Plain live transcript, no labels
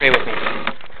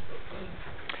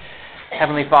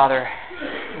Heavenly Father,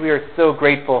 we are so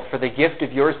grateful for the gift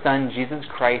of your Son, Jesus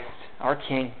Christ, our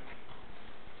King.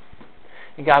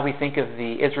 And God, we think of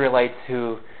the Israelites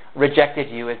who rejected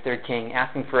you as their King,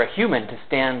 asking for a human to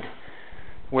stand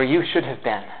where you should have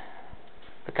been.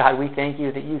 But God, we thank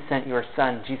you that you sent your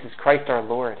Son, Jesus Christ our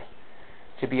Lord,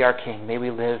 to be our King. May we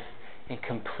live in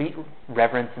complete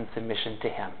reverence and submission to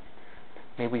him.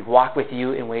 May we walk with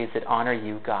you in ways that honor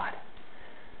you, God.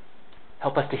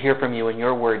 Help us to hear from you in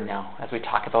your word now as we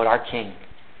talk about our King,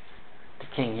 the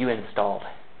King you installed.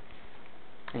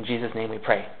 In Jesus' name we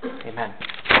pray. Amen.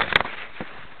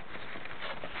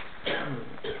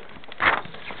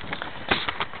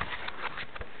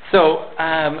 So,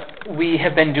 we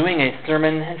have been doing a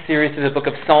sermon series through the book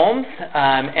of Psalms,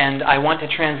 and I want to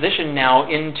transition now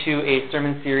into a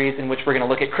sermon series in which we're going to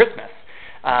look at Christmas.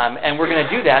 And we're going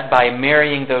to do that by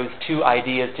marrying those two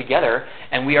ideas together,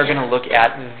 and we are going to look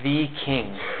at the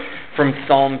King from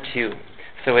Psalm 2.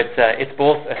 So it's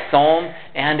both a psalm,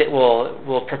 and it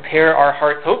will prepare our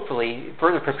hearts, hopefully,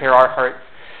 further prepare our hearts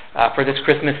for this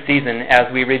Christmas season as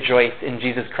we rejoice in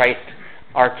Jesus Christ,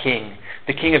 our King,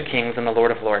 the King of Kings and the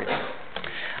Lord of Lords.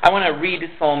 I want to read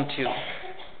Psalm 2.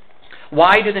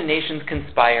 Why do the nations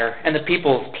conspire and the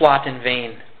peoples plot in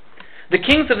vain? The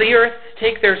kings of the earth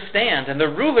take their stand, and the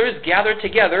rulers gather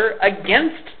together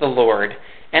against the Lord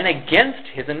and against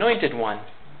his Anointed One.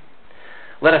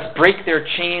 Let us break their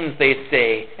chains, they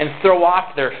say, and throw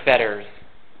off their fetters.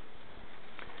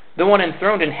 The one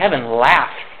enthroned in heaven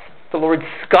laughs. The Lord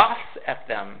scoffs at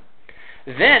them.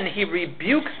 Then he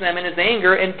rebukes them in his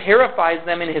anger and terrifies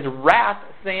them in his wrath,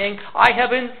 saying, I have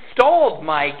installed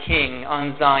my king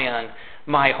on Zion,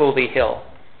 my holy hill.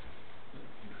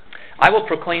 I will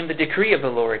proclaim the decree of the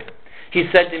Lord. He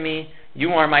said to me,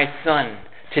 You are my son.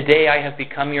 Today I have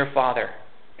become your father.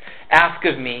 Ask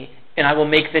of me, and I will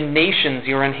make the nations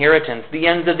your inheritance, the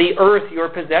ends of the earth your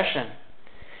possession.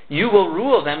 You will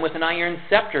rule them with an iron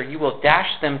scepter. You will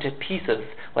dash them to pieces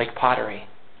like pottery.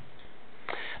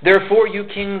 Therefore, you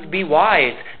kings, be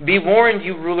wise. Be warned,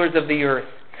 you rulers of the earth.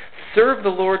 Serve the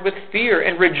Lord with fear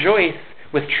and rejoice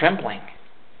with trembling.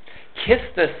 Kiss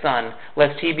the Son,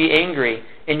 lest he be angry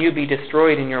and you be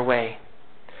destroyed in your way.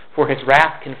 For his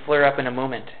wrath can flare up in a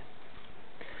moment.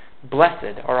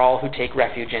 Blessed are all who take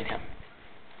refuge in him.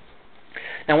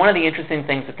 Now, one of the interesting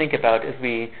things to think about as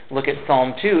we look at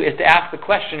Psalm 2 is to ask the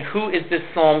question, who is this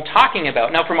psalm talking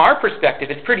about? Now, from our perspective,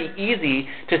 it's pretty easy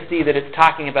to see that it's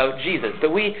talking about Jesus,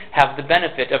 but we have the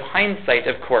benefit of hindsight,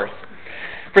 of course.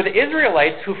 For the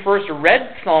Israelites who first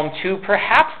read Psalm 2,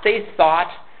 perhaps they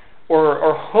thought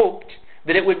or hoped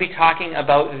that it would be talking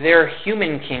about their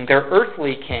human king, their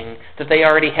earthly king that they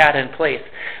already had in place.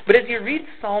 But as you read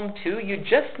Psalm 2, you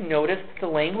just notice the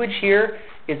language here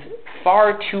is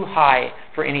far too high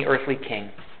for any earthly king.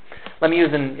 Let me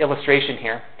use an illustration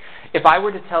here. If I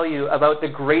were to tell you about the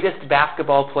greatest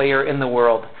basketball player in the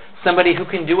world, somebody who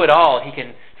can do it all, he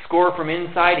can score from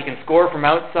inside, he can score from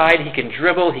outside, he can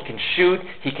dribble, he can shoot,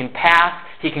 he can pass,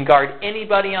 he can guard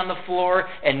anybody on the floor,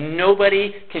 and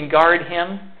nobody can guard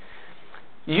him,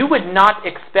 you would not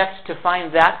expect to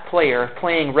find that player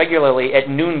playing regularly at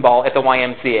noon ball at the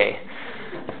YMCA.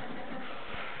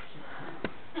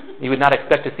 You would not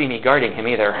expect to see me guarding him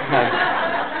either.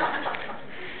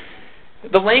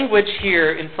 The language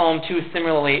here in Psalm 2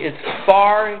 similarly is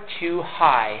far too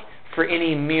high for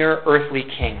any mere earthly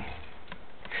king.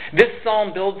 This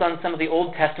psalm builds on some of the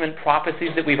Old Testament prophecies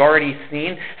that we've already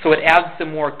seen, so it adds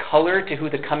some more color to who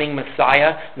the coming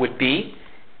Messiah would be.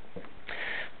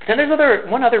 But then there's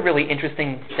one other really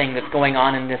interesting thing that's going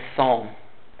on in this psalm.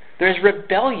 There's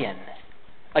rebellion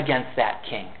against that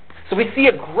king. So we see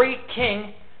a great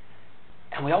king,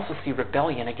 and we also see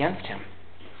rebellion against him.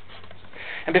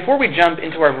 And before we jump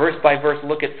into our verse-by-verse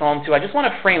look at Psalm 2, I just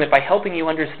want to frame it by helping you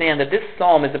understand that this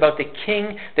psalm is about the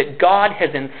king that God has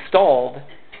installed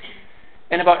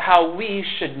and about how we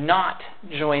should not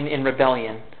join in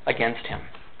rebellion against him.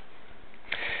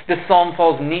 This psalm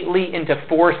falls neatly into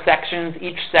 4 sections.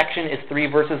 Each section is 3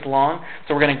 verses long,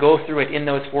 so we're going to go through it in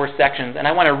those 4 sections. And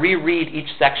I want to reread each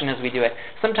section as we do it.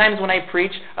 Sometimes when I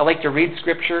preach, I like to read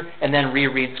Scripture and then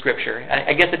reread Scripture.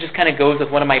 I guess it just kind of goes with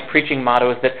one of my preaching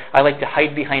mottos that I like to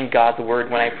hide behind God's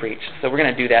Word when I preach. So we're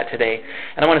going to do that today.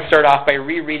 And I want to start off by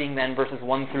rereading then verses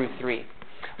 1 through 3.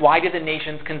 Why do the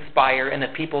nations conspire and the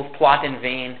peoples plot in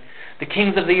vain? The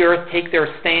kings of the earth take their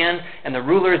stand, and the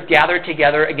rulers gather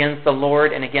together against the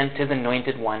Lord and against his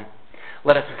Anointed One.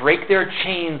 Let us break their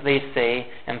chains, they say,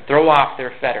 and throw off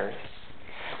their fetters.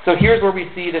 So here's where we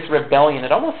see this rebellion.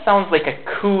 It almost sounds like a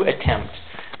coup attempt.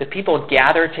 The people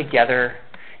gather together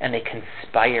and they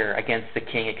conspire against the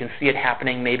king. You can see it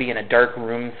happening maybe in a dark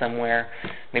room somewhere.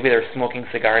 Maybe they're smoking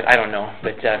cigars. I don't know.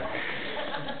 But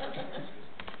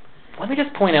let me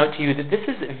just point out to you that this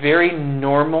is very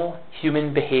normal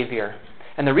human behavior.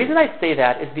 And the reason I say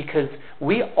that is because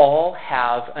we all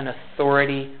have an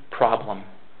authority problem.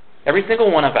 Every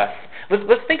single one of us.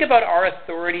 Let's think about our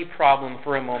authority problem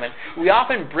for a moment. We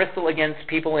often bristle against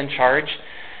people in charge.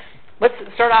 Let's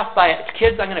start off by,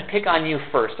 kids, I'm going to pick on you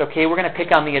first, okay? We're going to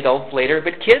pick on the adults later.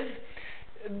 But kids,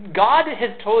 God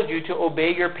has told you to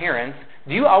obey your parents.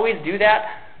 Do you always do that?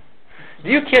 Do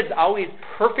you kids always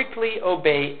perfectly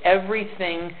obey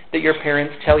everything that your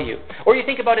parents tell you? Or you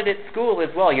think about it at school as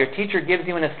well. Your teacher gives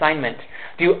you an assignment.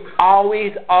 Do you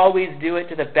always do it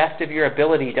to the best of your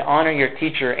ability to honor your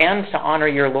teacher and to honor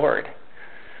your Lord?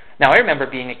 Now, I remember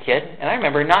being a kid, and I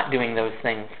remember not doing those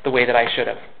things the way that I should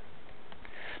have.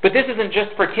 But this isn't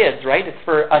just for kids, right? It's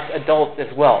for us adults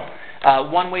as well.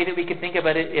 One way that we could think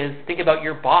about it is think about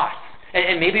your boss.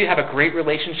 And maybe you have a great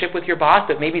relationship with your boss,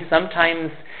 but maybe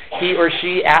sometimes he or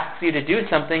she asks you to do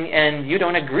something and you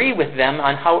don't agree with them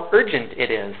on how urgent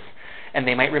it is. And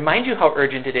they might remind you how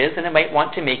urgent it is, and it might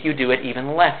want to make you do it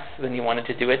even less than you wanted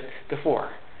to do it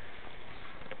before.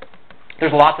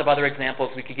 There's lots of other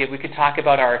examples we could give. We could talk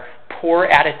about our poor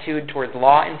attitude towards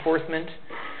law enforcement.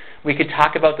 We could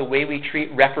talk about the way we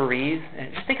treat referees.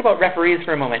 And just think about referees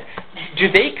for a moment.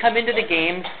 Do they come into the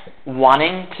games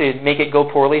wanting to make it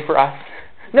go poorly for us?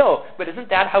 No, but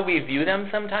isn't that how we view them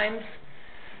sometimes?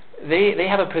 They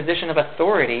have a position of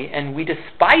authority, and we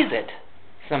despise it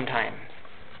sometimes.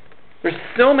 There's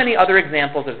so many other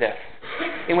examples of this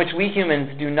in which we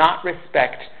humans do not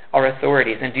respect our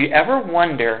authorities. And do you ever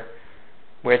wonder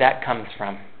where that comes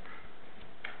from?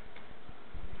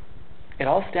 It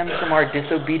all stems from our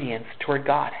disobedience toward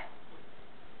God.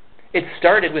 It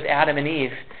started with Adam and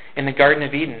Eve in the Garden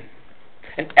of Eden.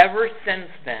 And ever since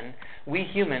then, we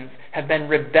humans have been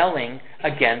rebelling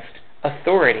against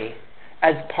authority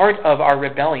as part of our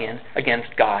rebellion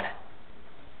against God.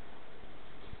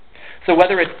 So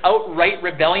whether it's outright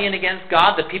rebellion against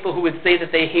God, the people who would say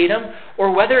that they hate Him,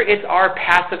 or whether it's our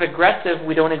passive-aggressive,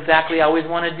 we don't exactly always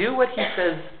want to do what He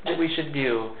says that we should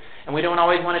do, and we don't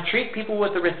always want to treat people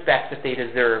with the respect that they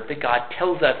deserve, that God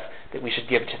tells us that we should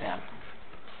give to them.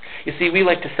 You see, we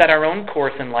like to set our own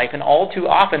course in life, and all too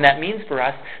often that means for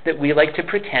us that we like to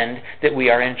pretend that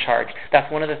we are in charge.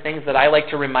 That's one of the things that I like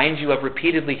to remind you of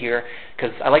repeatedly here,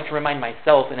 because I like to remind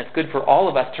myself, and it's good for all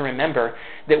of us to remember,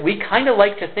 that we kind of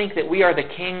like to think that we are the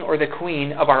king or the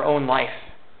queen of our own life.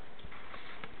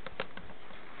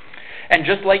 And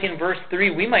just like in verse 3,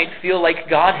 we might feel like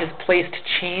God has placed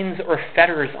chains or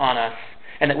fetters on us,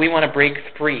 and that we want to break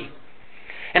free.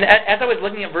 And as I was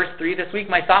looking at verse 3 this week,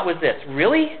 my thought was this: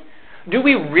 really? Do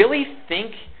we really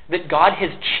think that God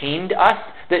has chained us?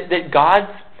 That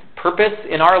God's purpose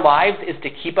in our lives is to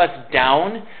keep us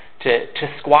down, to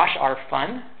squash our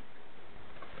fun?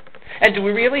 And do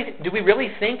we really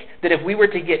think that if we were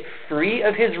to get free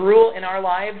of His rule in our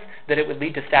lives, that it would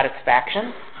lead to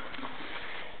satisfaction?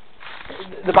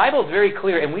 The Bible is very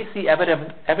clear, and we see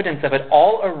evidence of it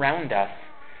all around us,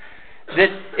 that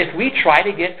if we try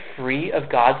to get free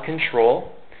of God's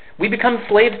control, we become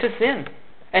slaves to sin,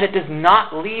 and it does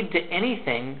not lead to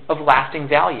anything of lasting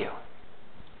value.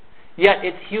 Yet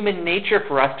it's human nature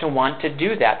for us to want to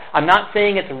do that. I'm not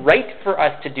saying it's right for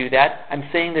us to do that. I'm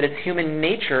saying that it's human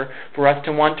nature for us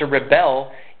to want to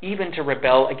rebel, even to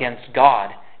rebel against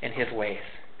God and His ways.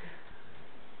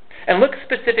 And look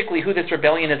specifically who this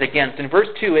rebellion is against. In verse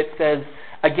 2 it says,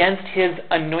 against His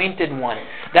Anointed One.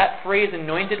 That phrase,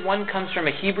 Anointed One, comes from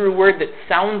a Hebrew word that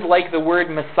sounds like the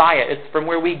word Messiah. It's from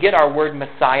where we get our word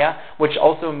Messiah, which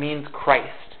also means Christ.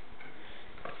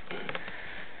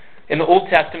 In the Old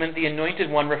Testament, the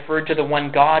Anointed One referred to the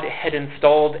one God had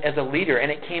installed as a leader,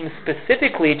 and it came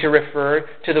specifically to refer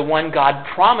to the one God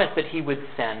promised that He would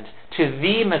send, to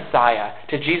the Messiah,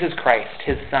 to Jesus Christ,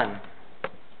 His Son.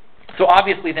 So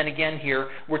obviously then again here,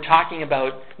 we're talking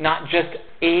about not just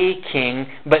a king,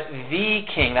 but the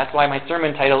king. That's why my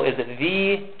sermon title is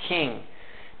The King.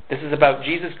 This is about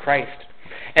Jesus Christ.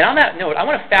 And on that note, I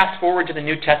want to fast forward to the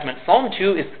New Testament. Psalm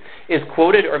 2 is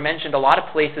quoted or mentioned a lot of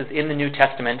places in the New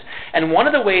Testament. And one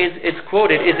of the ways it's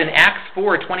quoted is in Acts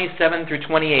 4:27 through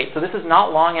 28. So this is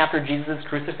not long after Jesus'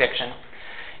 crucifixion.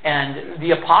 And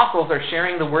the apostles are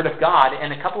sharing the Word of God,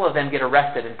 and a couple of them get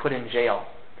arrested and put in jail.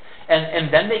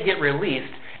 And then they get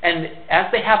released, and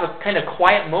as they have a kind of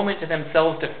quiet moment to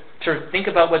themselves to think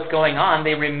about what's going on,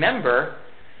 they remember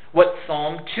what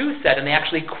Psalm 2 said, and they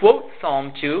actually quote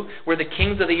Psalm 2, where the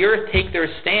kings of the earth take their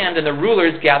stand and the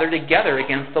rulers gather together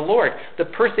against the Lord. The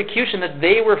persecution that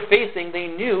they were facing, they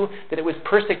knew that it was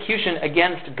persecution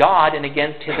against God and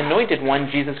against His Anointed One,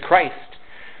 Jesus Christ.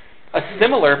 A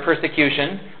similar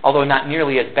persecution, although not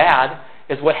nearly as bad,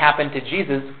 is what happened to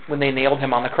Jesus when they nailed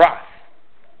Him on the cross.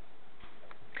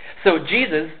 So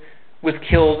Jesus was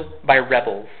killed by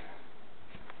rebels.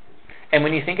 And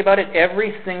when you think about it,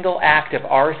 every single act of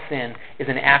our sin is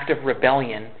an act of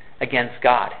rebellion against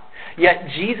God. Yet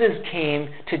Jesus came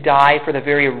to die for the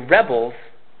very rebels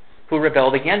who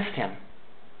rebelled against Him.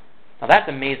 Now that's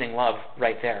amazing love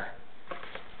right there.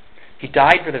 He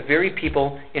died for the very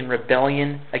people in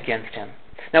rebellion against Him.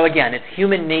 Now again, it's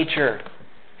human nature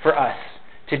for us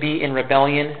to be in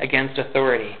rebellion against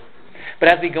authority. But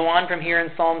as we go on from here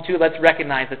in Psalm 2, let's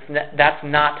recognize that's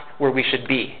not where we should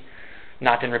be.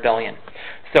 Not in rebellion.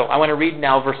 So I want to read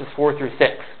now verses 4 through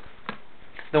 6.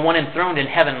 The one enthroned in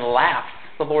heaven laughs.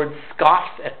 The Lord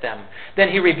scoffs at them. Then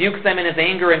He rebukes them in His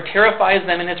anger and terrifies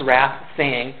them in His wrath,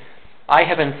 saying, I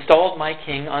have installed my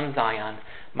king on Zion,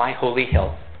 my holy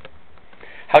hill.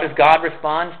 How does God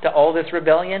respond to all this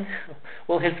rebellion?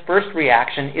 Well, His first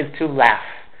reaction is to laugh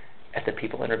at the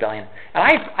people in rebellion. And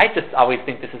I just always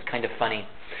think this is kind of funny.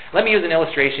 Let me use an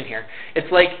illustration here.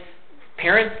 It's like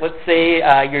parents, let's say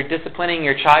you're disciplining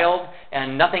your child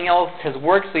and nothing else has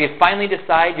worked, so you finally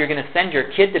decide you're going to send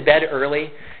your kid to bed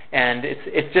early, and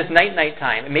it's just night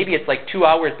time. Maybe it's like 2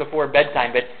 hours before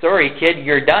bedtime, but sorry kid,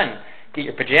 you're done. Get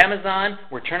your pajamas on,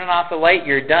 we're turning off the light,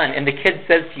 you're done. And the kid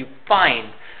says to you,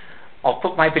 fine, I'll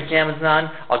put my pajamas on,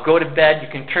 I'll go to bed, you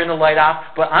can turn the light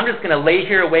off, but I'm just going to lay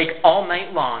here awake all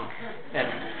night long.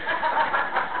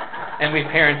 And we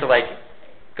parents are like,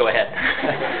 go ahead.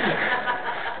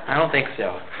 I don't think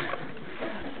so.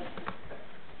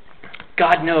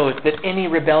 God knows that any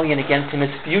rebellion against Him is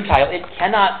futile. It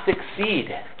cannot succeed.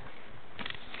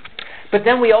 But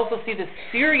then we also see the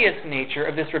serious nature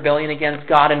of this rebellion against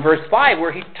God in verse 5,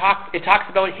 where it talks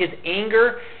about His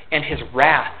anger and His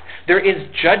wrath. There is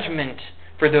judgment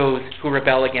for those who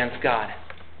rebel against God.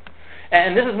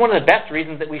 And this is one of the best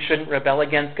reasons that we shouldn't rebel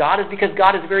against God, is because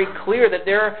God is very clear that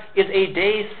there is a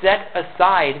day set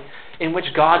aside in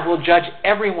which God will judge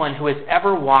everyone who has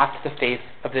ever walked the face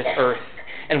of this earth.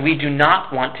 And we do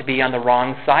not want to be on the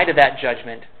wrong side of that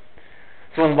judgment.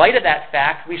 So in light of that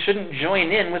fact, we shouldn't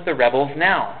join in with the rebels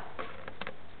now.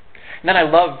 And then I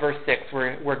love verse 6,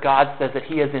 where God says that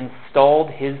He has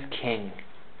installed His king.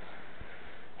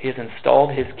 He has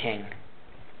installed His king.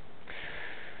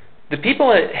 The people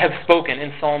that have spoken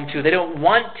in Psalm 2, they don't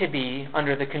want to be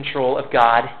under the control of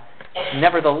God.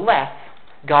 Nevertheless,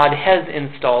 God has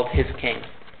installed His king.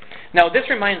 Now, this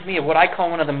reminds me of what I call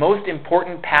one of the most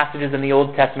important passages in the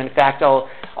Old Testament. In fact,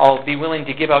 I'll be willing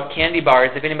to give out candy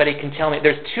bars if anybody can tell me.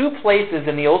 There's 2 places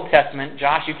in the Old Testament.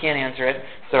 Josh, you can't answer it.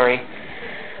 Sorry.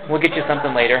 We'll get you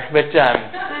something later. But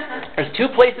there's 2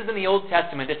 places in the Old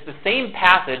Testament. It's the same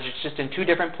passage, it's just in 2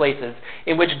 different places,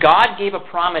 in which God gave a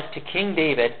promise to King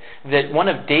David that one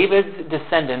of David's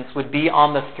descendants would be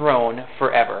on the throne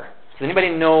forever. Does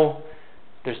anybody know?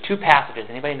 There's 2 passages.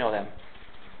 Anybody know them?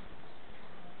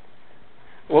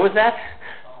 What was that?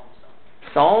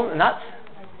 Psalm? Not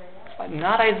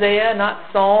Isaiah,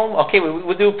 not Psalm. Okay,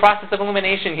 we'll do a process of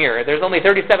elimination here. There's only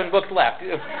 37 books left.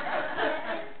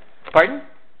 Pardon?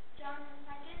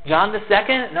 John the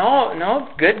Second? No.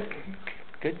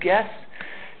 Good guess.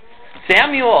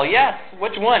 Samuel, yes.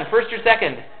 Which one? First or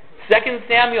second? 2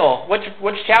 Samuel.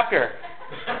 Which chapter?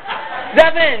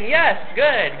 7. Yes.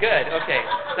 Good. Okay.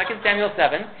 2 Samuel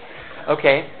 7.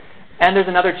 Okay. And there's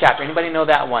another chapter. Anybody know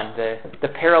that one? The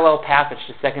parallel passage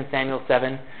to 2 Samuel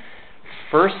 7.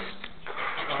 1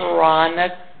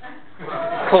 Chronicles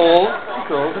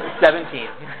 17.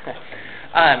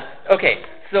 Okay.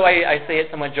 So I say it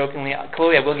somewhat jokingly.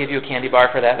 Chloe, I will give you a candy bar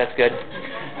for that. That's good.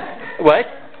 What?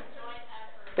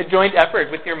 A joint effort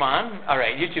with your mom? All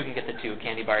right, you two can get the 2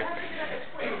 candy bars.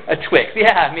 A Twix.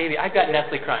 Yeah, maybe. I've got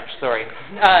Nestle Crunch. Sorry.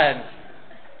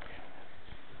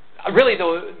 Really,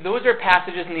 though, those are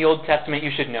passages in the Old Testament you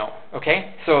should know.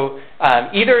 Okay? So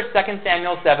either 2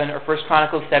 Samuel 7 or 1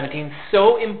 Chronicles 17,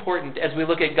 so important as we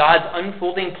look at God's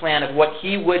unfolding plan of what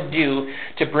He would do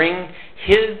to bring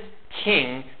His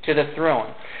king to the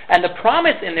throne. And the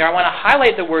promise in there, I want to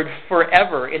highlight the word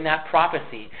forever in that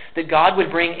prophecy, that God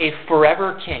would bring a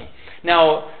forever king.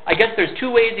 Now, I guess there's 2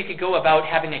 ways you could go about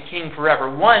having a king forever.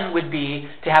 One would be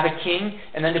to have a king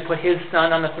and then to put his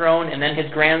son on the throne and then his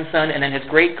grandson and then his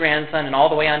great-grandson and all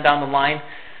the way on down the line.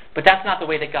 But that's not the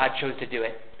way that God chose to do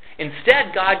it.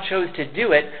 Instead, God chose to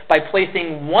do it by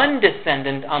placing one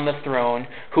descendant on the throne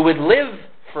who would live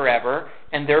forever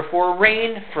and therefore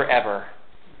reign forever.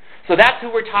 So that's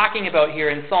who we're talking about here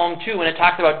in Psalm 2 when it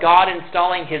talks about God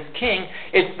installing his king.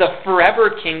 It's the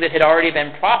forever king that had already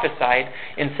been prophesied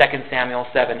in 2 Samuel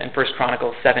 7 and 1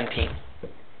 Chronicles 17.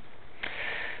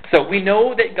 So we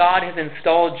know that God has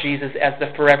installed Jesus as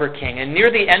the forever king. And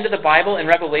near the end of the Bible in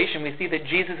Revelation, we see that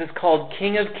Jesus is called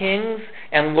King of Kings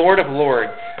and Lord of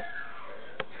Lords.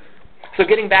 So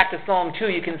getting back to Psalm 2,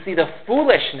 you can see the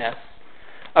foolishness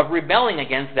of rebelling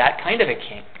against that kind of a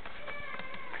king.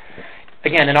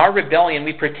 Again, in our rebellion,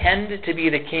 we pretend to be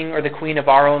the king or the queen of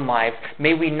our own lives.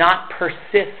 May we not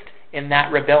persist in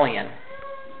that rebellion.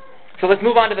 So let's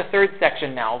move on to the third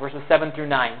section now, verses 7 through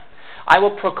 9. I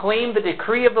will proclaim the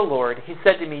decree of the Lord. He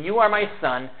said to me, you are my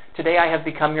son. Today I have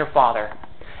become your father.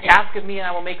 Ask of me, and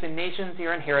I will make the nations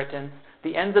your inheritance,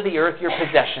 the ends of the earth your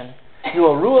possession. You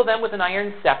will rule them with an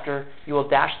iron scepter. You will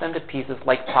dash them to pieces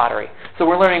like pottery. So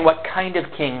we're learning what kind of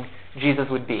king Jesus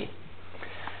would be.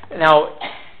 Now,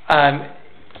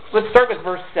 let's start with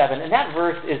verse 7. And that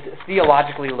verse is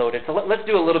theologically loaded. So let's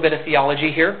do a little bit of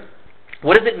theology here.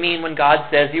 What does it mean when God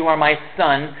says, you are my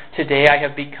son, today I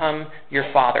have become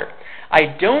your father?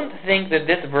 I don't think that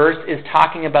this verse is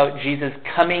talking about Jesus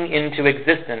coming into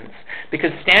existence, because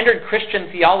standard Christian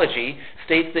theology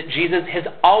states that Jesus has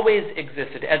always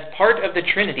existed as part of the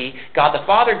Trinity. God the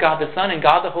Father, God the Son, and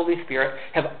God the Holy Spirit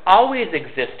have always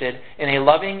existed in a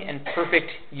loving and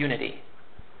perfect unity.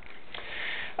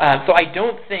 So I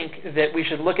don't think that we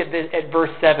should look at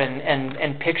verse 7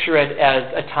 and picture it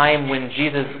as a time when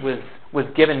Jesus was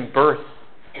given birth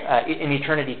in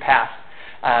eternity past.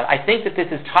 I think that this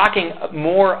is talking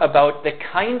more about the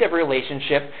kind of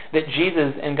relationship that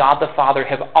Jesus and God the Father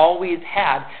have always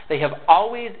had. They have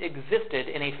always existed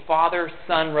in a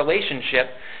father-son relationship,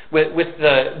 with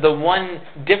the one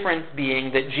difference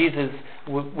being that Jesus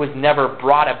was never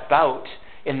brought about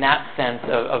in that sense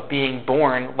of being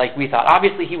born like we thought.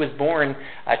 Obviously, he was born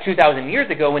 2,000 years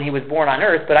ago when he was born on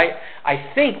earth, but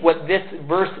I think what this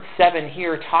verse 7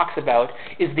 here talks about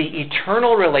is the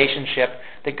eternal relationship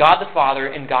that God the Father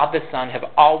and God the Son have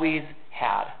always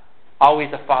had. Always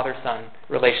a father-son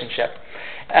relationship.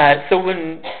 So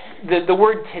when the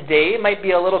word today might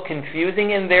be a little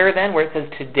confusing in there then, where it says,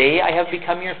 today I have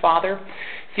become your father.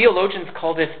 Theologians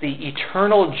call this the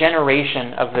eternal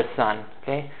generation of the Son.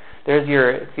 Okay? There's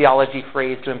your theology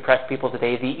phrase to impress people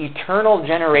today. The eternal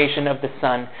generation of the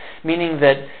Son, meaning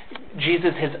that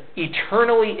Jesus has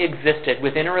eternally existed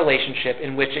within a relationship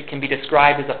in which it can be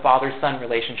described as a father-son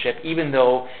relationship, even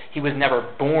though he was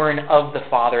never born of the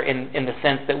Father in the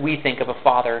sense that we think of a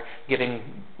father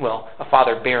a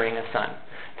father bearing a son.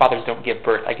 Fathers don't give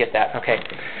birth. I get that. Okay.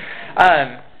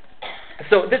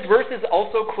 So this verse is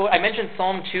also, I mentioned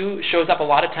Psalm 2 shows up a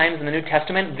lot of times in the New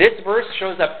Testament. This verse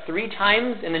shows up 3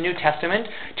 times in the New Testament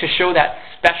to show that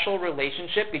special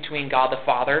relationship between God the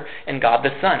Father and God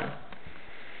the Son.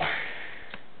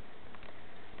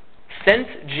 Since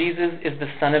Jesus is the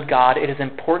Son of God, it is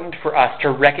important for us to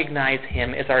recognize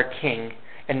him as our King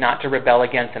and not to rebel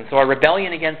against him. So our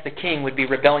rebellion against the King would be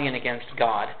rebellion against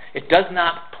God. It does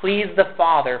not please the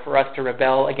Father for us to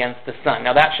rebel against the Son.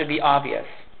 Now that should be obvious.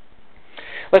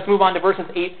 Let's move on to verses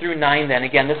 8 through 9 then.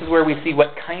 Again, this is where we see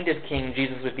what kind of king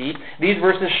Jesus would be. These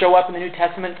verses show up in the New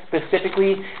Testament.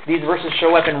 Specifically, these verses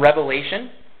show up in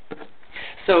Revelation.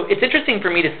 So it's interesting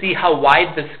for me to see how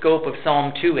wide the scope of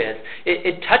Psalm 2 is.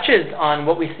 It touches on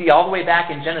what we see all the way back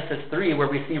in Genesis 3, where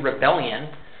we see rebellion.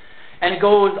 And it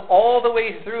goes all the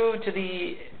way through to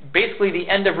basically the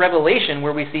end of Revelation,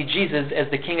 where we see Jesus as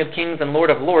the King of Kings and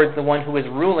Lord of Lords, the one who is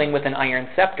ruling with an iron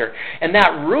scepter. And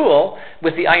that rule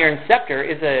with the iron scepter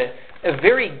is a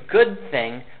very good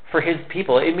thing for his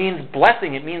people. It means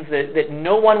blessing. It means that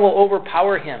no one will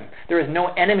overpower him. There is no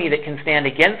enemy that can stand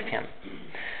against him.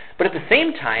 But at the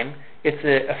same time, it's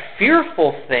a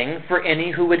fearful thing for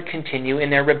any who would continue in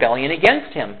their rebellion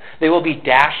against him. They will be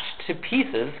dashed to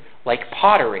pieces like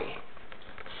pottery.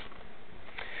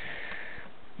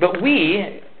 But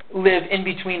we live in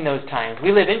between those times.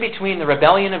 We live in between the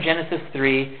rebellion of Genesis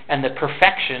 3 and the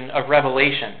perfection of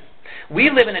Revelation. We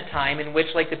live in a time in which,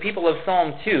 like the people of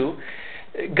Psalm 2,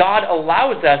 God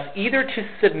allows us either to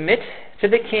submit to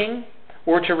the king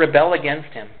or to rebel against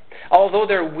him. Although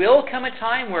there will come a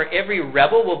time where every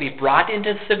rebel will be brought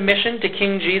into submission to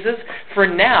King Jesus, for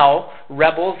now,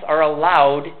 rebels are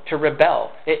allowed to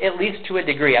rebel, at least to a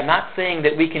degree. I'm not saying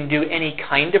that we can do any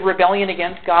kind of rebellion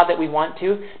against God that we want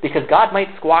to, because God might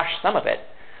squash some of it.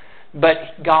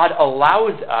 But God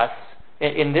allows us,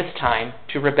 in this time,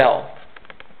 to rebel.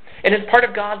 And it's part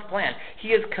of God's plan. He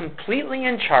is completely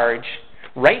in charge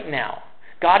right now.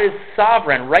 God is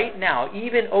sovereign right now,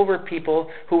 even over people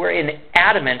who are in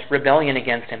adamant rebellion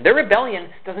against him. Their rebellion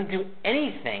doesn't do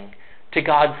anything to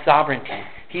God's sovereignty.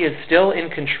 He is still in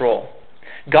control.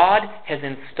 God has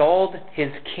installed his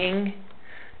king.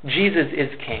 Jesus is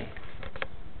king.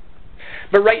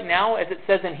 But right now, as it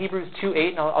says in Hebrews 2:8,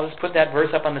 and I'll just put that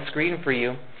verse up on the screen for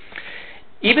you,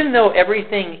 even though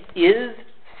everything is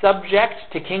subject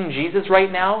to King Jesus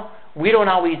right now, we don't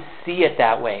always see it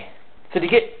that way. So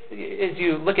as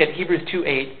you look at Hebrews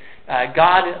 2:8,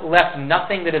 God left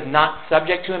nothing that is not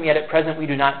subject to him, yet at present we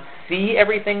do not see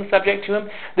everything subject to him.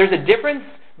 There's a difference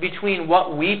between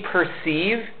what we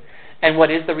perceive and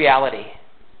what is the reality.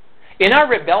 In our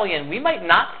rebellion, we might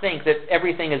not think that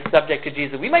everything is subject to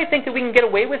Jesus. We might think that we can get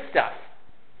away with stuff.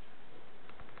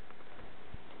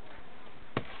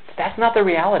 But that's not the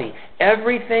reality.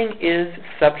 Everything is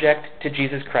subject to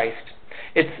Jesus Christ.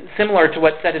 It's similar to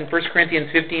what's said in 1 Corinthians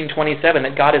 15:27,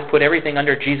 that God has put everything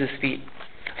under Jesus' feet.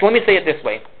 So let me say it this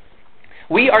way.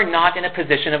 We are not in a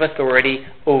position of authority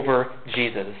over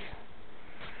Jesus.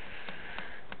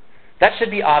 That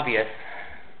should be obvious,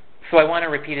 so I want to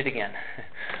repeat it again.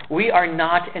 We are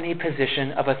not in a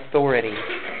position of authority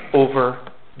over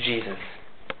Jesus.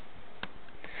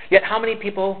 Yet how many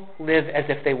people live as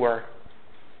if they were?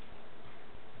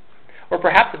 Or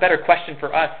perhaps a better question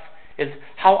for us is,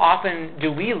 how often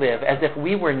do we live as if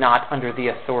we were not under the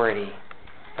authority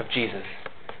of Jesus?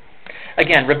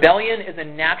 Again, rebellion is a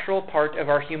natural part of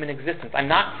our human existence. I'm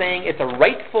not saying it's a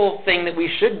rightful thing that we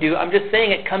should do. I'm just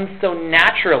saying it comes so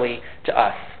naturally to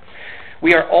us.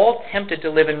 We are all tempted to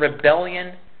live in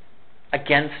rebellion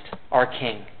against our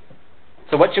King.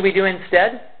 So what should we do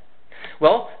instead?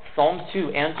 Well, Psalm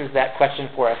 2 answers that question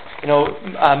for us.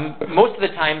 Most of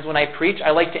the times when I preach,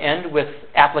 I like to end with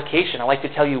application. I like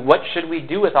to tell you, what should we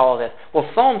do with all of this? Well,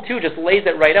 Psalm 2 just lays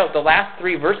it right out. The last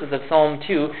 3 verses of Psalm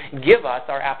 2 give us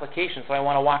our application, so I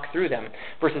want to walk through them.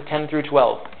 Verses 10 through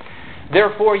 12.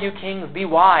 Therefore, you kings, be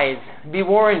wise. Be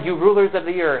warned, you rulers of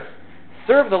the earth.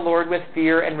 Serve the Lord with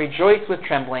fear and rejoice with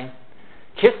trembling.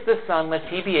 Kiss the Son, lest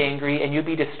he be angry and you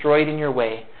be destroyed in your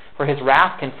way, for his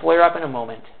wrath can flare up in a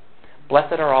moment.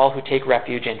 Blessed are all who take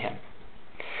refuge in him.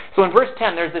 So in verse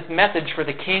 10, there's this message for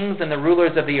the kings and the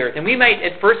rulers of the earth. And we might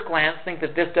at first glance think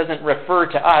that this doesn't refer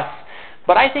to us,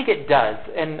 but I think it does.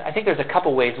 And I think there's a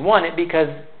couple ways. One, is because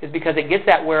it gets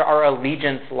at where our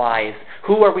allegiance lies.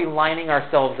 Who are we lining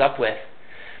ourselves up with?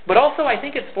 But also I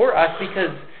think it's for us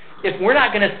because if we're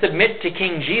not going to submit to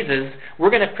King Jesus, we're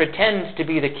going to pretend to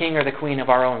be the king or the queen of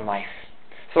our own life.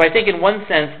 So I think in one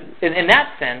sense, in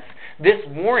that sense, this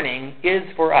warning is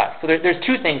for us. So there's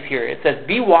 2 things here. It says,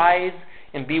 be wise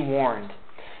and be warned.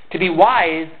 To be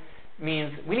wise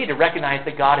means we need to recognize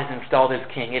that God has installed as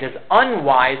king. It is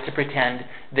unwise to pretend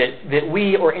that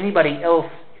we or anybody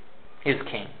else is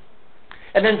king.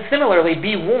 And then similarly,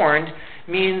 be warned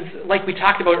means, like we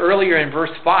talked about earlier in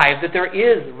verse 5, that there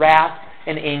is wrath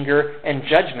and anger and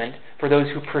judgment for those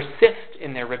who persist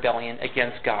in their rebellion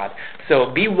against God.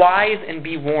 So be wise and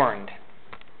be warned.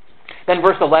 Then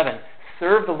verse 11,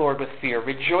 serve the Lord with fear,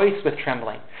 rejoice with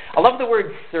trembling. I love the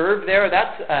word serve there.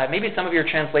 That's maybe some of your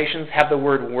translations have the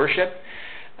word worship.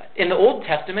 In the Old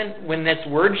Testament, when this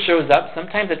word shows up,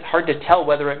 sometimes it's hard to tell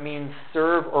whether it means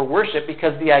serve or worship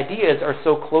because the ideas are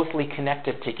so closely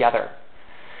connected together.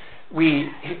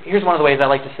 Here's one of the ways I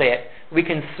like to say it. We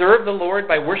can serve the Lord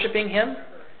by worshiping him,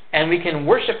 and we can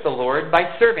worship the Lord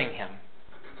by serving him.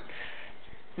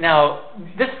 Now,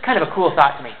 this is kind of a cool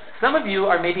thought to me. Some of you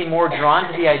are maybe more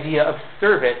drawn to the idea of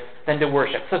service than to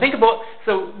worship.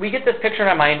 So we get this picture in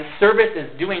our mind. Service is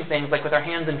doing things like with our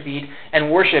hands and feet,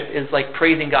 and worship is like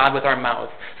praising God with our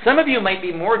mouths. Some of you might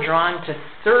be more drawn to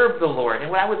serve the Lord.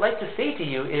 And what I would like to say to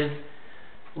you is,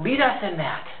 lead us in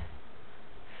that.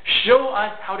 Show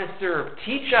us how to serve.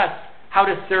 Teach us how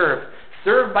to serve.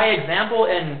 Serve by example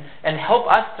and help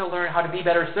us to learn how to be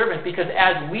better servants, because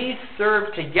as we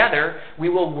serve together, we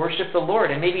will worship the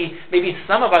Lord. And maybe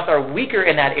some of us are weaker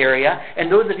in that area,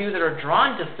 and those of you that are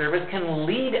drawn to service can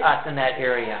lead us in that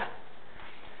area.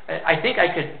 I think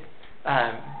I could,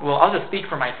 I'll just speak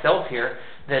for myself here,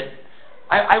 that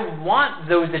I want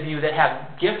those of you that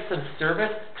have gifts of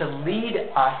service to lead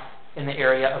us in the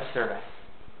area of service.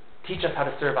 Teach us how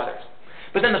to serve others.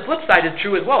 But then the flip side is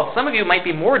true as well. Some of you might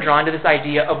be more drawn to this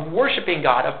idea of worshiping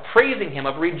God, of praising him,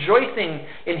 of rejoicing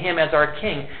in him as our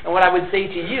king. And what I would say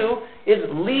to you is,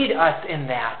 lead us in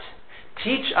that.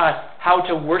 Teach us how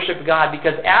to worship God,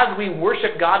 because as we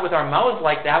worship God with our mouths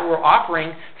like that, we're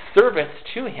offering service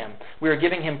to him. We are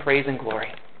giving him praise and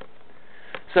glory.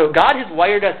 So God has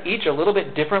wired us each a little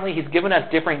bit differently. He's given us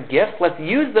different gifts. Let's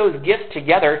use those gifts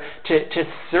together to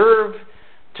serve,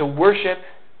 to worship,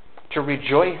 to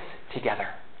rejoice together.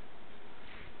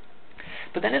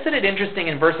 But then isn't it interesting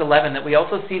in verse 11 that we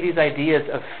also see these ideas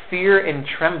of fear and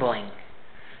trembling?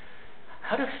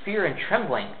 How does fear and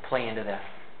trembling play into this?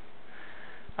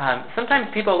 Sometimes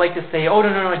people like to say, oh,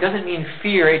 no, it doesn't mean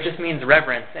fear, it just means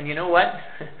reverence. And you know what?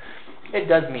 It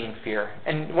does mean fear.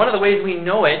 And one of the ways we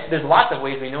know it, there's lots of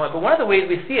ways we know it, but one of the ways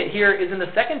we see it here is in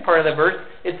the second part of the verse,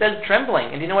 it says trembling.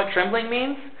 And do you know what trembling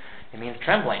means? It means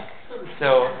trembling.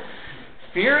 So,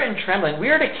 fear and trembling, we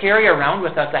are to carry around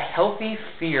with us a healthy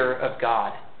fear of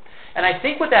God. And I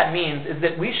think what that means is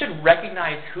that we should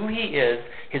recognize who He is,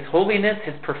 His holiness,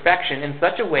 His perfection, in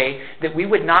such a way that we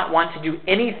would not want to do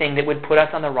anything that would put us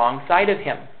on the wrong side of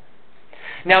Him.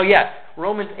 Now, yes,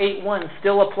 Romans 8:1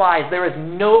 still applies. There is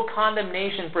no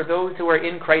condemnation for those who are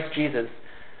in Christ Jesus.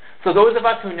 So those of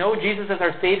us who know Jesus as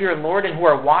our Savior and Lord and who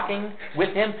are walking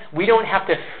with Him, we don't have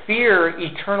to fear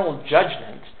eternal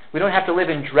judgment. We don't have to live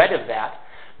in dread of that.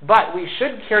 But we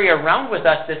should carry around with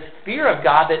us this fear of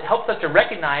God that helps us to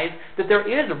recognize that there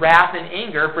is wrath and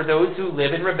anger for those who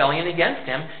live in rebellion against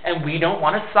Him, and we don't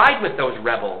want to side with those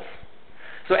rebels.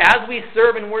 So as we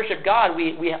serve and worship God,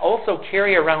 we also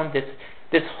carry around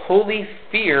this holy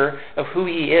fear of who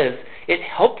He is. It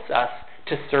helps us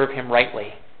to serve Him rightly.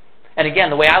 And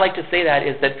again, the way I like to say that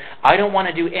is that I don't want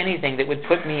to do anything that would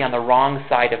put me on the wrong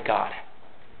side of God.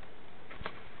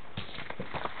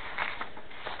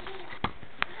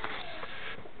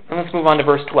 And let's move on to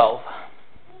verse 12.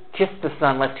 Kiss the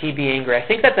Son, lest He be angry. I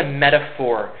think that's a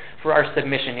metaphor for our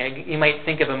submission. You might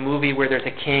think of a movie where there's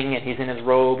a king and he's in his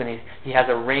robe and he has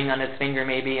a ring on his finger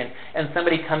maybe, and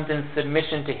somebody comes in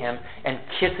submission to him and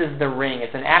kisses the ring.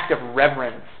 It's an act of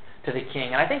reverence to the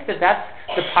king. And I think that's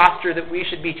the posture that we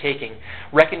should be taking,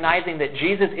 recognizing that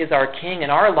Jesus is our King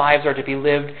and our lives are to be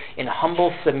lived in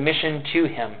humble submission to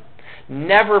Him.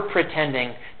 Never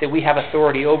pretending that we have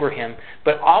authority over Him,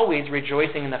 but always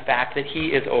rejoicing in the fact that He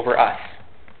is over us.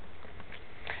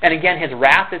 And again, His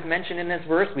wrath is mentioned in this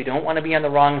verse. We don't want to be on the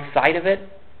wrong side of it.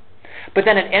 But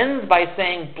then it ends by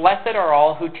saying, blessed are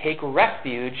all who take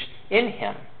refuge in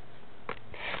Him.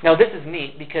 Now this is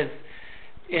neat because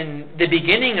in the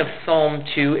beginning of Psalm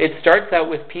 2, it starts out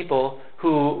with people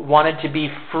who wanted to be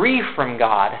free from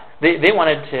God. They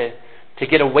wanted to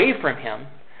get away from Him.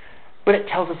 But it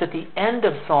tells us at the end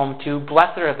of Psalm 2,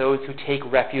 blessed are those who take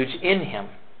refuge in Him.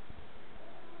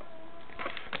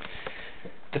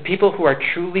 The people who are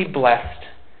truly blessed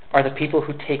are the people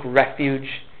who take refuge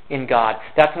in God.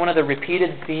 That's one of the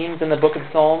repeated themes in the book of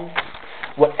Psalms.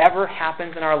 Whatever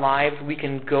happens in our lives, we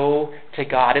can go to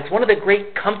God. It's one of the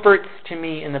great comforts to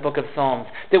me in the book of Psalms,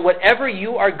 that whatever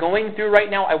you are going through right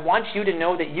now, I want you to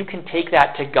know that you can take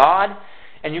that to God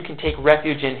and you can take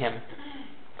refuge in Him.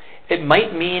 It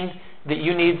might mean that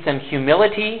you need some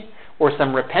humility or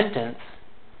some repentance,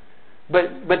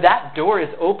 but that door is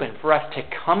open for us to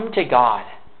come to God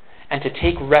and to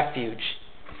take refuge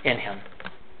in Him.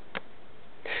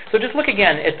 So just look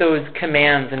again at those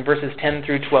commands in verses 10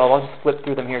 through 12. I'll just flip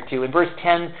through them here too. In verse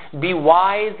 10, be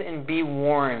wise and be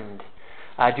warned.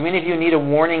 Do any of you need a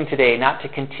warning today not to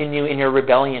continue in your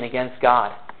rebellion against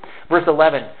God? Verse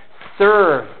 11,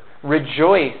 serve,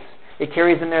 rejoice. It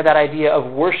carries in there that idea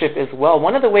of worship as well.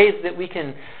 One of the ways that we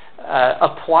can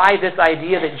apply this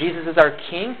idea that Jesus is our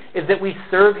King is that we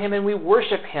serve Him and we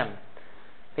worship Him.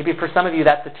 Maybe for some of you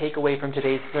that's the takeaway from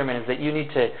today's sermon, is that you need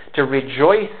to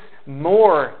rejoice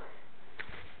more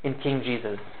in King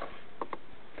Jesus.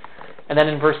 And then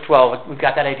in verse 12, we've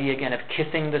got that idea again of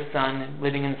kissing the Son,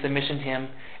 living in submission to Him,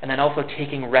 and then also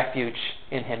taking refuge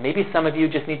in Him. Maybe some of you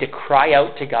just need to cry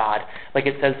out to God, like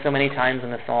it says so many times in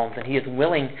the Psalms, and He is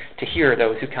willing to hear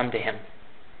those who come to Him.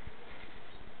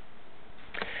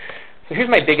 So here's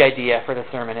my big idea for the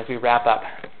sermon as we wrap up.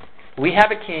 We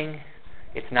have a King.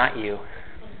 It's not you.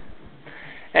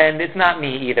 And it's not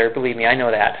me either, believe me, I know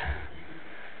that.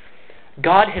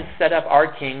 God has set up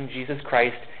our King, Jesus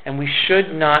Christ, and we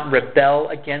should not rebel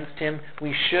against Him.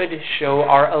 We should show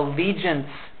our allegiance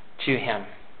to Him.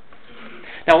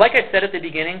 Now, like I said at the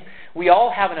beginning, we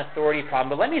all have an authority problem,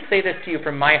 but let me say this to you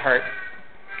from my heart.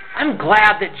 I'm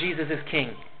glad that Jesus is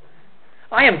King.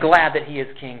 I am glad that He is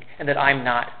King and that I'm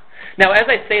not. Now, as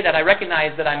I say that, I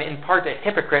recognize that I'm in part a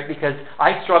hypocrite because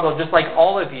I struggle, just like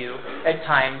all of you, at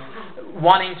times,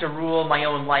 wanting to rule my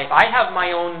own life. I have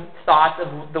my own thoughts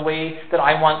of the way that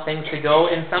I want things to go,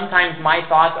 and sometimes my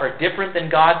thoughts are different than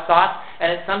God's thoughts,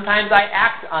 and sometimes I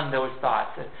act on those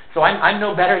thoughts. So I'm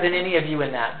no better than any of you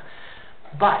in that.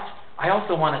 But I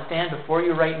also want to stand before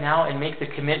you right now and make the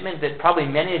commitment that probably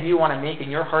many of you want to make in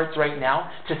your hearts right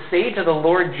now, to say to the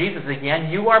Lord Jesus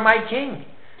again, you are my King.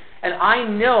 And I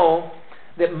know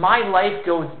that my life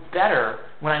goes better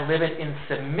when I live it in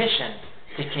submission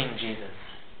to King Jesus.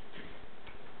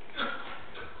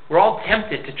 We're all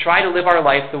tempted to try to live our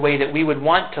life the way that we would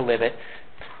want to live it,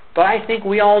 but I think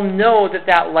we all know that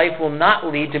that life will not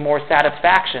lead to more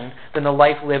satisfaction than the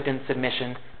life lived in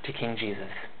submission to King Jesus.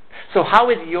 So how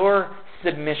is your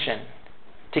submission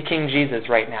to King Jesus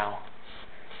right now?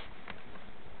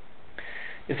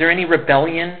 Is there any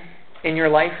rebellion in your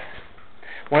life?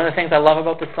 One of the things I love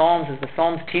about the Psalms is the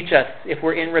Psalms teach us, if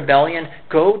we're in rebellion,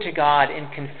 go to God in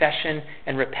confession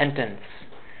and repentance.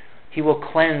 He will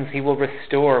cleanse, He will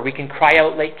restore. We can cry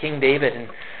out like King David and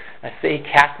say,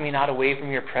 cast me not away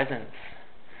from your presence.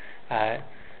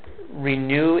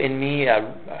 Renew in me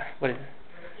a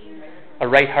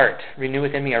right heart. Renew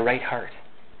within me a right heart.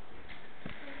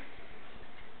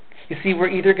 You see, we're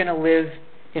either going to live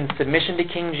in submission to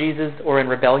King Jesus or in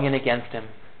rebellion against Him.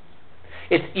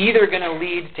 It's either going to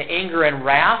lead to anger and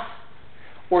wrath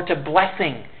or to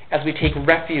blessing as we take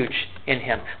refuge in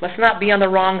Him. Let's not be on the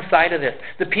wrong side of this.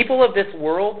 The people of this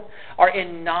world are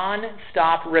in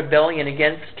non-stop rebellion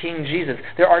against King Jesus.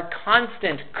 There are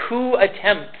constant coup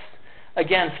attempts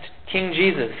against King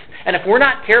Jesus. And if we're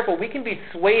not careful, we can be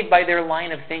swayed by their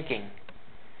line of thinking.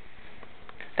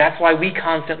 That's why we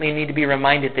constantly need to be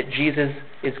reminded that Jesus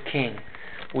is King.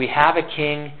 We have a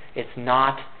King, it's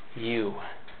not you.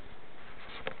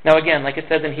 Now again, like it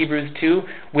says in Hebrews 2,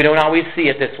 we don't always see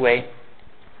it this way.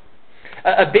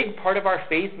 A big part of our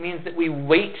faith means that we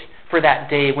wait for that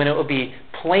day when it will be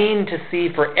plain to see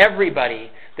for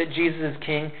everybody that Jesus is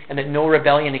King and that no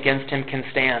rebellion against Him can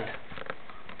stand.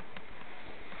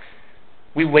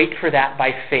 We wait for that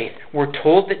by faith. We're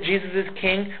told that Jesus is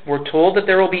King. We're told that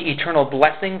there will be eternal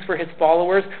blessings for His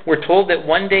followers. We're told that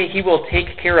one day He will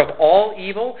take care of all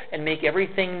evil and make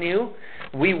everything new.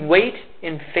 We wait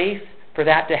in faith for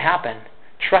that to happen,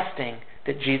 trusting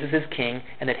that Jesus is King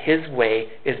and that His way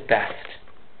is best.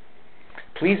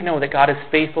 Please know that God is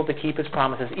faithful to keep His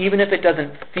promises. Even if it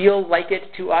doesn't feel like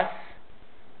it to us,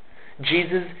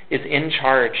 Jesus is in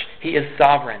charge. He is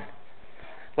sovereign.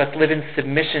 Let's live in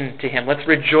submission to Him. Let's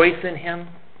rejoice in Him.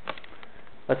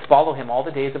 Let's follow Him all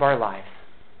the days of our lives.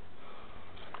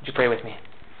 Would you pray with me?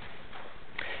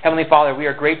 Heavenly Father, we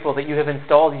are grateful that You have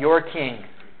installed Your King,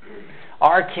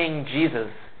 our King Jesus,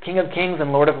 King of kings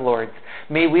and Lord of lords.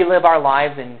 May we live our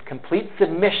lives in complete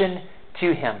submission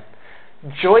to Him,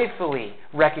 joyfully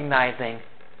recognizing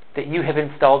that You have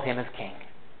installed Him as King.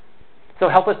 So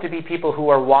help us to be people who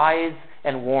are wise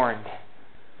and warned.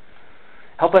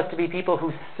 Help us to be people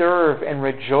who serve and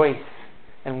rejoice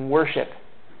and worship.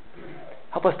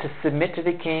 Help us to submit to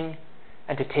the King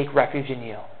and to take refuge in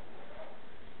You.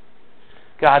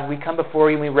 God, we come before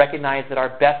You and we recognize that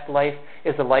our best life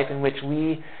is the life in which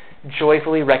we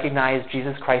joyfully recognize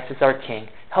Jesus Christ as our King.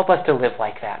 Help us to live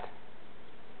like that.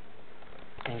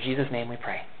 In Jesus' name we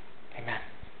pray. Amen.